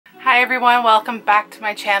Hi everyone, welcome back to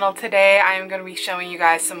my channel. Today I am going to be showing you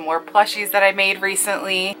guys some more plushies that I made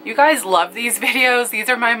recently. You guys love these videos. These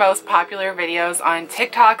are my most popular videos on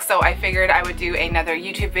TikTok, so I figured I would do another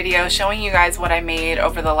YouTube video showing you guys what I made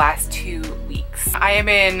over the last 2 weeks. I am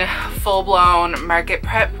in full-blown market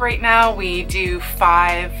prep right now. We do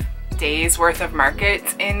 5 days worth of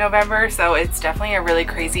markets in November, so it's definitely a really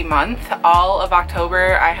crazy month. All of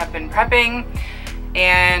October I have been prepping,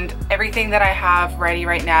 and everything that I have ready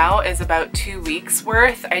right now is about 2 weeks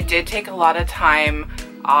worth. I did take a lot of time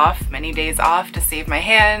off, many days off to save my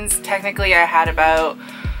hands. Technically I had about,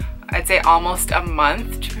 I'd say almost a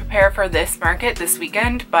month to prepare for this market this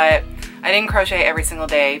weekend, but I didn't crochet every single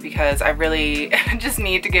day because I really just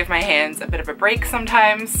need to give my hands a bit of a break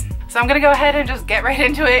sometimes. So I'm gonna go ahead and just get right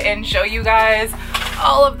into it and show you guys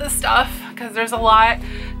all of the stuff because there's a lot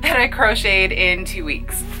that I crocheted in 2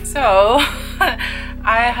 weeks. So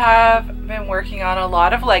I have been working on a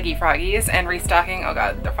lot of leggy froggies and restocking. Oh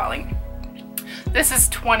god, they're falling. This is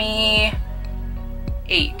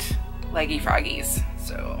 28 leggy froggies.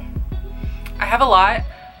 So I have a lot.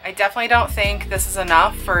 I definitely don't think this is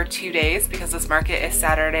enough for 2 days because this market is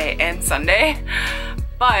Saturday and Sunday.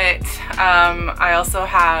 But I also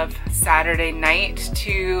have Saturday night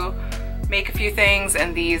to make a few things,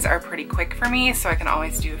 and these are pretty quick for me, so I can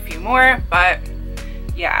always do a few more. But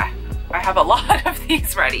yeah, I have a lot of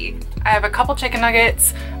these ready. I have a couple chicken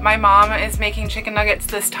nuggets. My mom is making chicken nuggets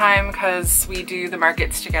this time because we do the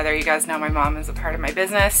markets together. You guys know my mom is a part of my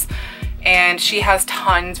business, and she has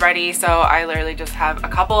tons ready, so I literally just have a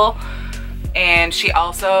couple. And she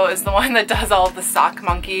also is the one that does all of the sock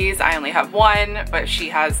monkeys. I only have one, but she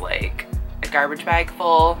has like a garbage bag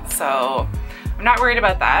full, so I'm not worried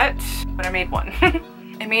about that, but I made one.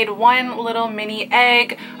 I made one little mini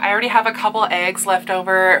egg. I already have a couple eggs left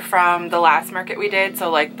over from the last market we did,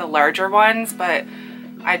 so like the larger ones, but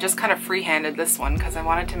I just kind of freehanded this one because I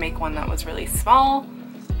wanted to make one that was really small,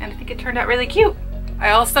 and I think it turned out really cute.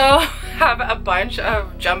 I also have a bunch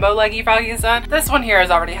of jumbo leggy froggies done. This one here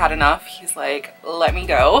has already had enough. He's like, let me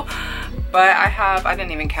go. But I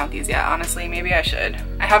didn't even count these yet, honestly. Maybe I should.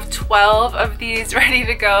 I have 12 of these ready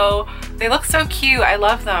to go. They look so cute. I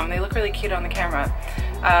love them. They look really cute on the camera.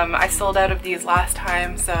 I sold out of these last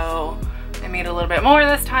time, so I made a little bit more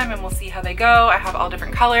this time, and we'll see how they go. I have all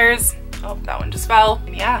different colors. Oh, that one just fell.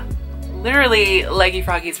 And yeah, literally leggy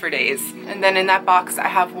froggies for days. And then in that box I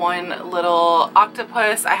have one little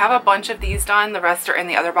octopus. I have a bunch of these done. The rest are in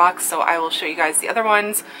the other box, so I will show you guys the other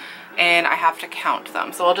ones, and I have to count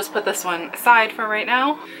them. So I'll just put this one aside for right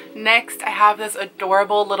now. Next I have this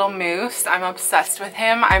adorable little moose. I'm obsessed with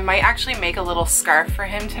him. I might actually make a little scarf for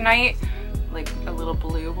him tonight, like a little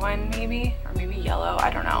blue one maybe, or maybe yellow,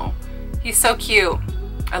 I don't know. He's so cute.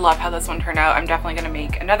 I love how this one turned out. I'm definitely gonna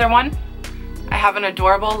make another one. I have an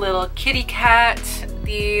adorable little kitty cat.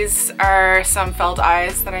 These are some felt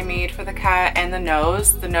eyes that I made for the cat, and the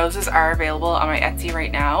nose. The noses are available on my Etsy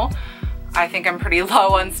right now. I think I'm pretty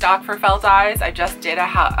low on stock for felt eyes. I just did a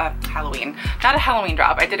Halloween, not a Halloween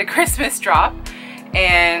drop, I did a Christmas drop,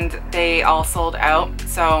 and they all sold out.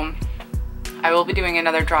 So I will be doing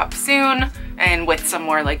another drop soon, and with some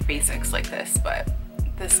more like basics like this. But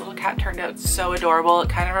this little cat turned out so adorable. It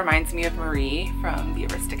kind of reminds me of Marie from the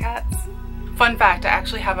Aristocats. Fun fact, I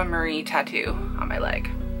actually have a Marie tattoo on my leg.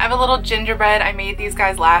 I have a little gingerbread. I made these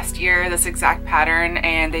guys last year, this exact pattern,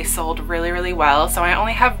 and they sold really, really well. So I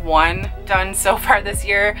only have one done so far this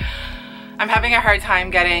year. I'm having a hard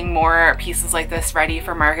time getting more pieces like this ready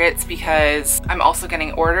for markets because I'm also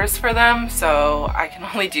getting orders for them. So I can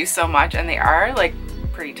only do so much, and they are like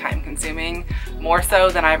pretty time consuming, more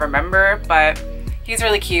so than I remember, but he's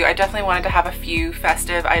really cute. I definitely wanted to have a few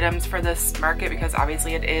festive items for this market because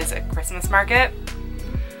obviously it is a Christmas market.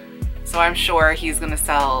 So I'm sure he's gonna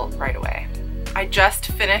sell right away. I just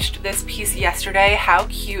finished this piece yesterday. How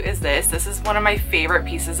cute is this? This is one of my favorite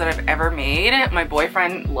pieces that I've ever made. My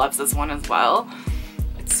boyfriend loves this one as well.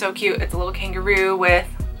 It's so cute. It's a little kangaroo with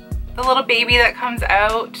the little baby that comes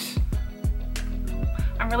out.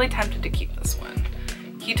 I'm really tempted to keep this one.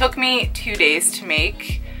 He took me 2 days to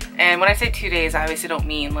make. And when I say 2 days, I obviously don't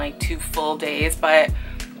mean like 2 full days, but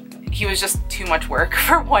he was just too much work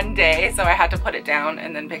for 1 day, so I had to put it down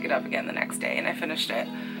and then pick it up again the next day, and I finished it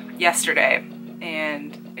yesterday,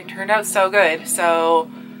 and it turned out so good. So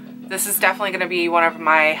this is definitely going to be one of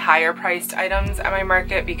my higher priced items at my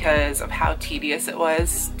market because of how tedious it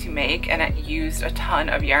was to make, and it used a ton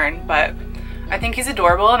of yarn, but I think he's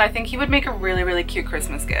adorable, and I think he would make a really, really cute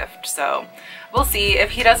Christmas gift. So we'll see. If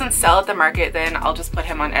he doesn't sell at the market, then I'll just put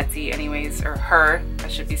him on Etsy anyways, or her, I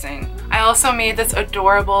should be saying. I also made this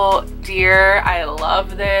adorable deer. I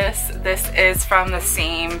love this. This is from the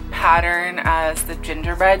same pattern as the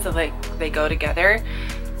gingerbread, so they go together.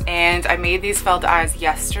 And I made these felt eyes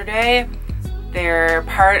yesterday. They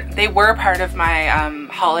were part of my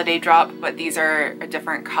holiday drop, but these are a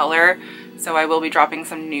different color. So I will be dropping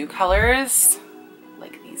some new colors,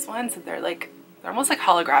 like these ones. They're almost like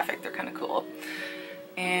holographic. They're kind of cool.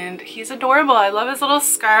 And he's adorable. I love his little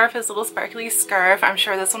scarf, his little sparkly scarf. I'm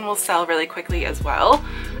sure this one will sell really quickly as well.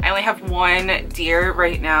 I only have one deer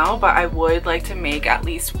right now, but I would like to make at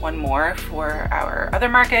least one more for our other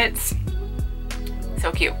markets.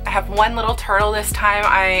 So cute. I have one little turtle this time.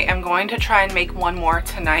 I am going to try and make one more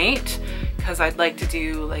tonight because I'd like to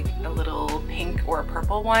do like a little pink or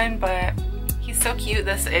purple one, but he's so cute.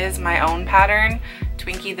 This is my own pattern,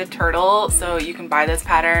 Twinkie the Turtle. So you can buy this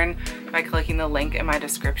pattern by clicking the link in my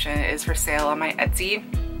description. It is for sale on my Etsy.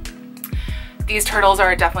 These turtles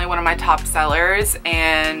are definitely one of my top sellers,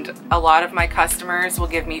 and a lot of my customers will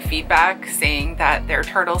give me feedback saying that their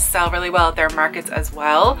turtles sell really well at their markets as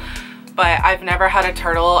well. But I've never had a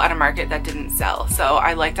turtle at a market that didn't sell. So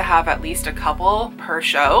I like to have at least a couple per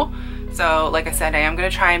show. So like I said, I am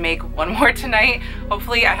gonna try and make one more tonight.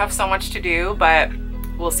 Hopefully I have so much to do, but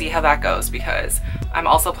we'll see how that goes, because I'm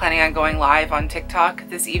also planning on going live on TikTok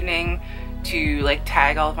this evening to like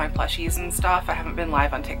tag all of my plushies and stuff. I haven't been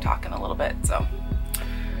live on TikTok in a little bit, so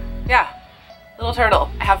yeah, little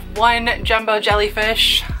turtle. I have one jumbo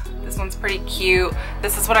jellyfish. This one's pretty cute.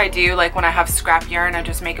 This is what I do like when I have scrap yarn. I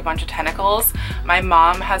just make a bunch of tentacles. My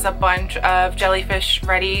mom has a bunch of jellyfish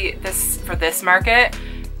ready for this market,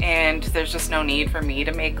 and there's just no need for me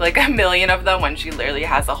to make like a million of them when she literally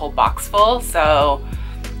has a whole box full. So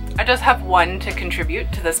I just have one to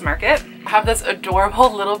contribute to this market. I have this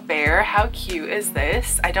adorable little bear. How cute is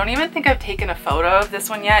this? I don't even think I've taken a photo of this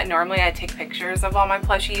one yet. Normally I take pictures of all my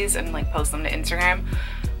plushies and like post them to Instagram.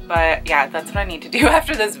 But yeah, that's what I need to do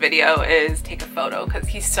after this video, is take a photo, because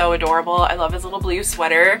he's so adorable. I love his little blue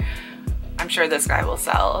sweater. I'm sure this guy will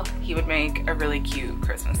sell. He would make a really cute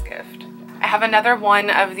Christmas gift. I have another one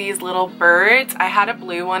of these little birds. I had a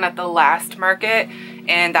blue one at the last market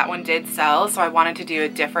and that one did sell, so I wanted to do a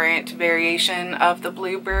different variation of the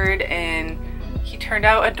blue bird, and he turned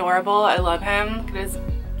out adorable. I love him. Look at his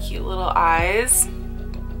cute little eyes.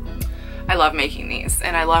 I love making these,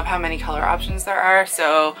 and I love how many color options there are,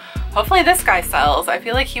 so hopefully this guy sells. I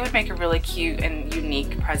feel like he would make a really cute and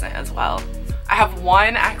unique present as well. I have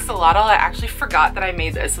one axolotl. I actually forgot that I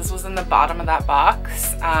made this. This was in the bottom of that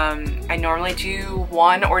box. I normally do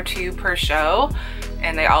 1 or 2 per show,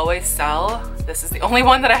 and they always sell. This is the only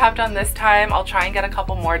one that I have done this time. I'll try and get a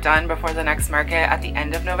couple more done before the next market at the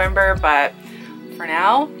end of November, but for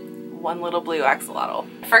now, one little blue axolotl.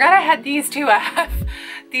 I forgot I had these two. I have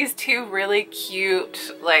these two really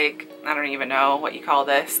cute, like, I don't even know what you call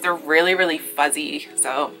this. They're really, really fuzzy.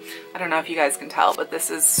 So I don't know if you guys can tell, but this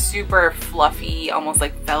is super fluffy, almost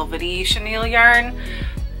like velvety chenille yarn.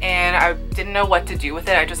 And I didn't know what to do with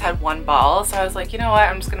it. I just had one ball. So I was like, you know what?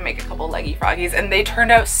 I'm just gonna make a couple leggy froggies, and they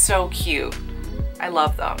turned out so cute. I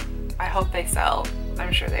love them. I hope they sell.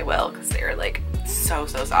 I'm sure they will, because they're like so,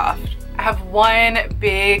 so soft. I have one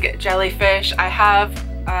big jellyfish. I have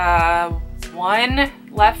one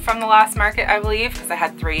left from the last market, I believe, because I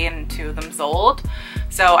had 3 and 2 of them sold.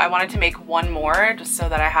 So I wanted to make one more just so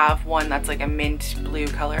that I have one that's like a mint blue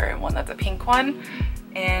color and one that's a pink one.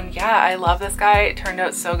 And yeah, I love this guy. It turned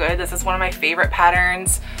out so good. This is one of my favorite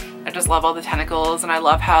patterns. I just love all the tentacles, and I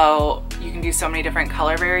love how you can do so many different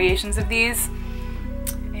color variations of these.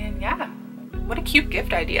 And yeah, what a cute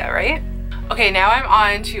gift idea, right? Okay, now I'm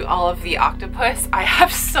on to all of the octopus. I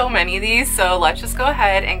have so many of these, so let's just go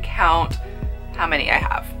ahead and count how many I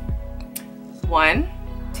have. 1,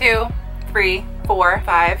 2, 3, 4,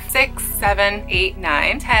 5, 6, 7, 8,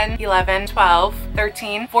 9, 10, 11, 12,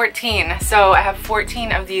 13, 14. So I have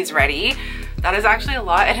 14 of these ready. That is actually a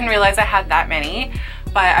lot. I didn't realize I had that many,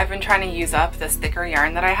 but I've been trying to use up this thicker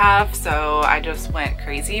yarn that I have, so I just went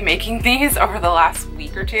crazy making these over the last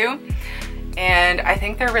week or 2. And I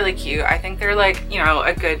think they're really cute. I think they're like, you know,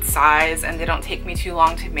 a good size, and they don't take me too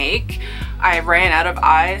long to make. I ran out of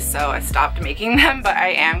eyes, so I stopped making them, but I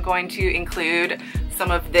am going to include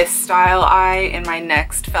some of this style eye in my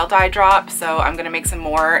next felt eye drop. So I'm gonna make some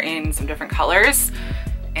more in some different colors.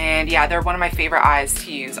 And yeah, they're one of my favorite eyes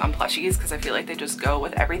to use on plushies because I feel like they just go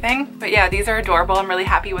with everything. But yeah, these are adorable. I'm really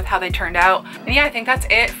happy with how they turned out. And yeah, I think that's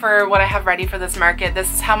it for what I have ready for this market.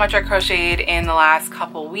 This is how much I crocheted in the last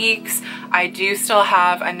couple weeks. I do still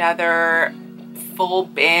have another full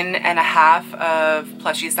bin and a half of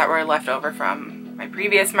plushies that were left over from my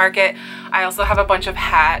previous market. I also have a bunch of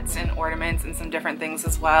hats and ornaments and some different things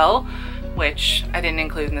as well, which I didn't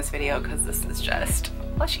include in this video because this is just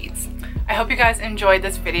plushies. I hope you guys enjoyed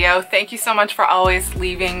this video. Thank you so much for always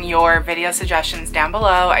leaving your video suggestions down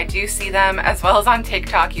below. I do see them, as well as on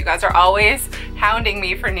TikTok. You guys are always hounding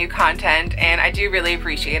me for new content, and I do really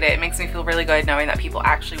appreciate it. It makes me feel really good knowing that people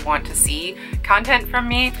actually want to see content from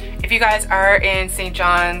me. If you guys are in St.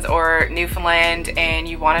 John's or Newfoundland and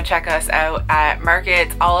you want to check us out at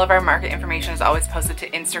markets, all of our market information is always posted to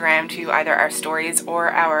Instagram, to either our stories or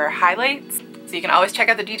our highlights. So you can always check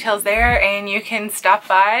out the details there, and you can stop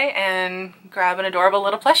by and grab an adorable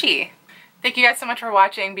little plushie. Thank you guys so much for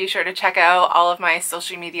watching. Be sure to check out all of my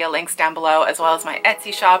social media links down below, as well as my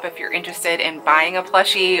Etsy shop if you're interested in buying a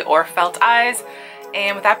plushie or felt eyes.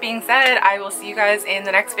 And with that being said, I will see you guys in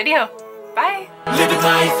the next video. Bye! Living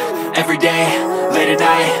life, every day, late at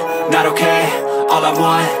night, not okay. All I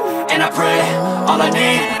want, and I pray, all I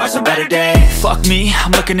need are some better days. Fuck me,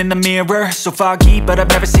 I'm looking in the mirror, so foggy, but I've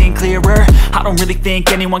never seen clearer. I don't really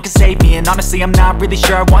think anyone can save me, and honestly I'm not really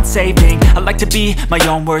sure I want saving. I like to be my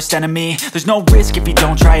own worst enemy. There's no risk if you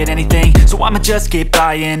don't try at anything, so I'ma just keep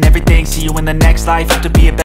buying everything. See you in the next life, have to be a better